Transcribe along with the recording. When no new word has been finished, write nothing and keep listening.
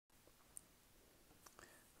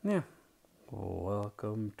Yeah,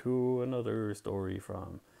 welcome to another story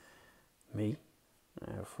from me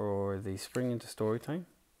for the Spring into Story Time,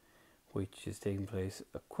 which is taking place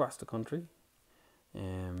across the country.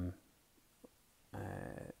 Um,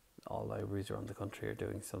 all libraries around the country are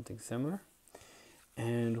doing something similar,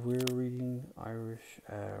 and we're reading Irish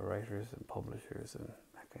writers and publishers and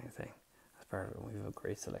that kind of thing. As part of it, we have a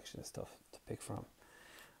great selection of stuff to pick from.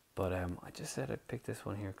 But I just said I'd pick this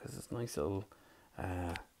one here because it's a nice little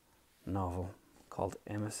novel called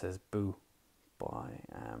Emma Says Boo by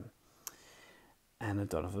Anna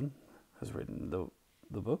Donovan has written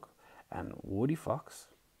the book, and Woody Fox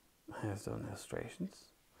has done illustrations,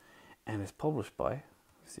 and it's published by,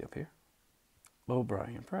 see up here,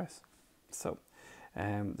 O'Brien Press. So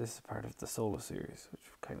this is part of the solo series, which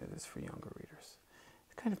kind of is for younger readers.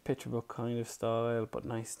 It's kind of picture book kind of style, but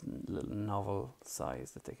nice little novel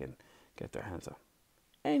size that they can get their hands on.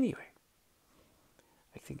 Anyway,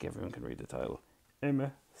 I think everyone can read the title.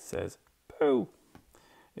 Emma Says Boo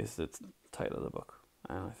is the title of the book,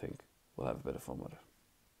 and I think we'll have a bit of fun with it.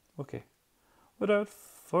 Okay, without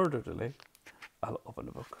further delay, I'll open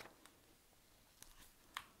the book.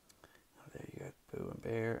 There you go, Boo and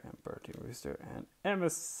Bear and Bertie and Rooster and Emma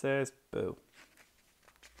Says Boo.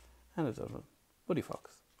 Anna Donovan, Woody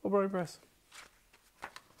Fox, O'Brien Press.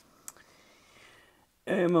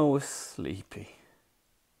 Emma was sleepy.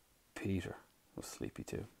 Peter was sleepy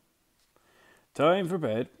too. Time for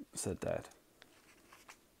bed, said Dad.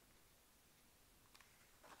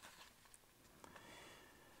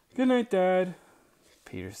 Good night, Dad,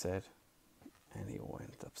 Peter said, and he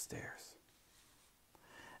went upstairs.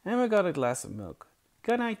 Emma got a glass of milk.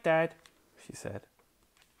 Good night, Dad, she said.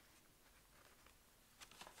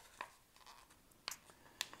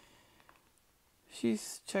 She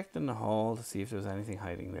checked in the hall to see if there was anything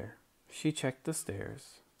hiding there. She checked the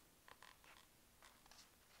stairs.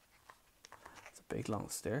 It's a big long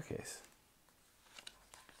staircase.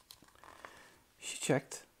 She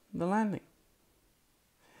checked the landing.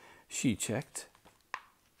 She checked.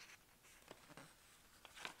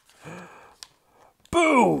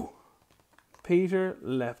 Boo! Peter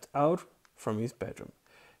leapt out from his bedroom.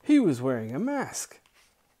 He was wearing a mask.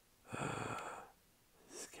 Scary.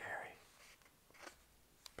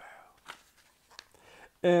 Boo.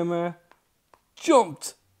 Emma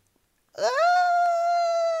jumped.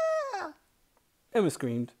 Ah! Emma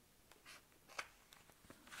screamed.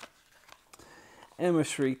 Emma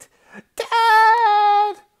shrieked,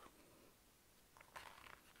 Dad!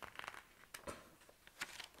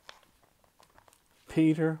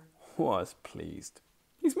 Peter was pleased.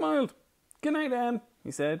 He smiled. Good night, Anne,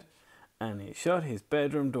 he said, and he shut his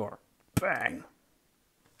bedroom door. Bang!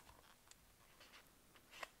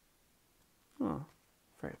 Oh,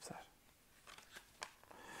 very upset.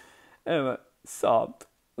 Emma sobbed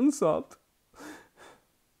and sobbed,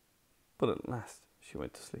 but at last she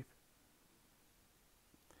went to sleep.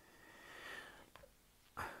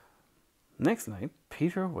 Next night,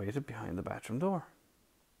 Peter waited behind the bathroom door.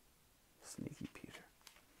 Sneaky Peter.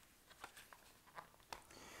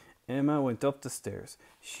 Emma went up the stairs.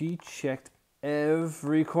 She checked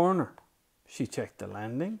every corner. She checked the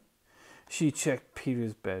landing. She checked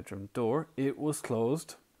Peter's bedroom door. It was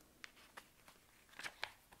closed.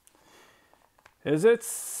 Is it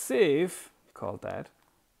safe? Called Dad.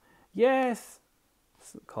 Yes,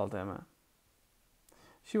 called Emma.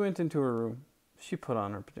 She went into her room. She put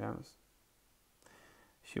on her pajamas.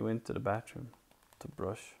 She went to the bathroom to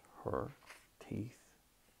brush her teeth.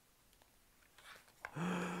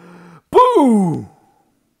 Boo!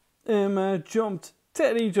 Emma jumped.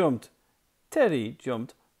 Teddy jumped. Teddy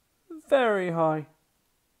jumped very high.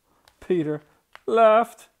 Peter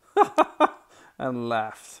laughed and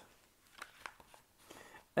laughed.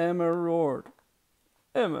 Emma roared.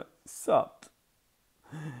 Emma sobbed.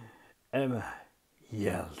 Emma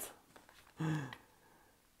yelled.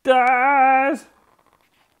 Dad!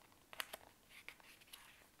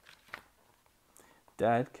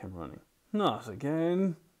 Dad came running. Not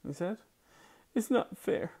again, he said. It's not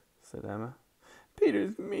fair, said Emma.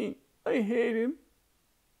 Peter's mean. I hate him.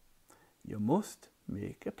 You must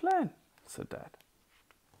make a plan, said Dad.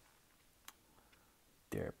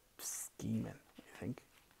 They're scheming, I think.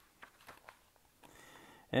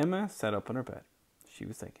 Emma sat up on her bed. She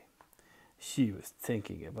was thinking. She was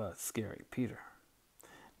thinking about scaring Peter.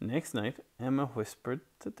 Next night, Emma whispered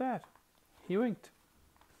to Dad. He winked.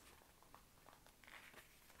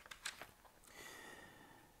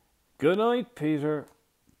 Good night, Peter,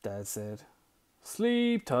 Dad said.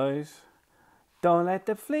 Sleep tight. Don't let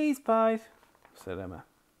the fleas bite, said Emma.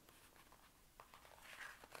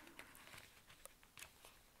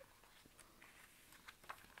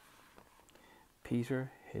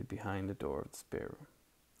 Peter hid behind the door of the spare room.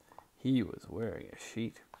 He was wearing a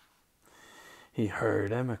sheet. He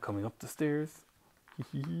heard Emma coming up the stairs.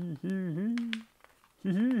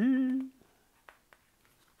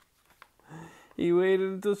 He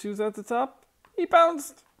waited until she was at the top. He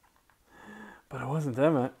bounced. But it wasn't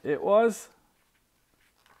Emma. It was...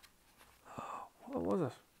 What was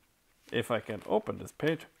it? If I can open this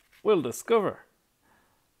page, we'll discover.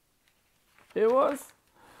 It was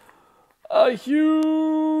a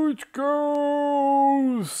huge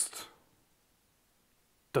ghost.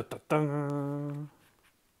 Da, da, da.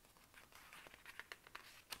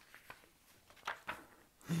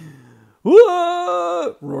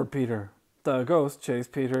 Whoa! Roared Peter. The ghost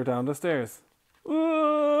chased Peter down the stairs.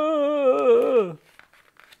 Whoa!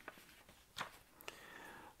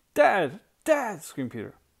 Dad! Dad! Screamed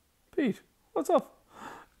Peter. Pete, what's up?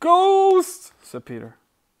 Ghost! Said Peter.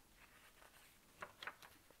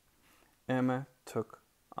 Emma took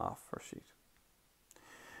off her sheet.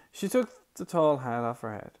 She took the tall hat off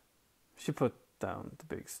her head. She put down the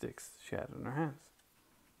big sticks she had in her hands.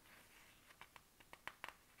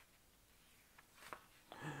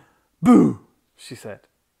 Boo! She said.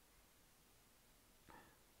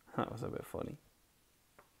 That was a bit funny.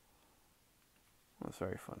 That was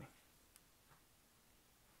very funny.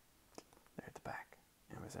 There at the back,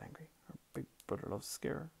 Emma's angry. Her big brother loves to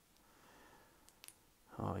scare her.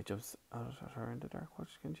 Oh, he jumps out at her in the dark. What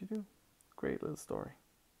can she do? Great little story.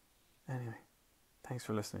 Anyway, thanks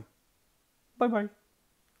for listening. Bye-bye.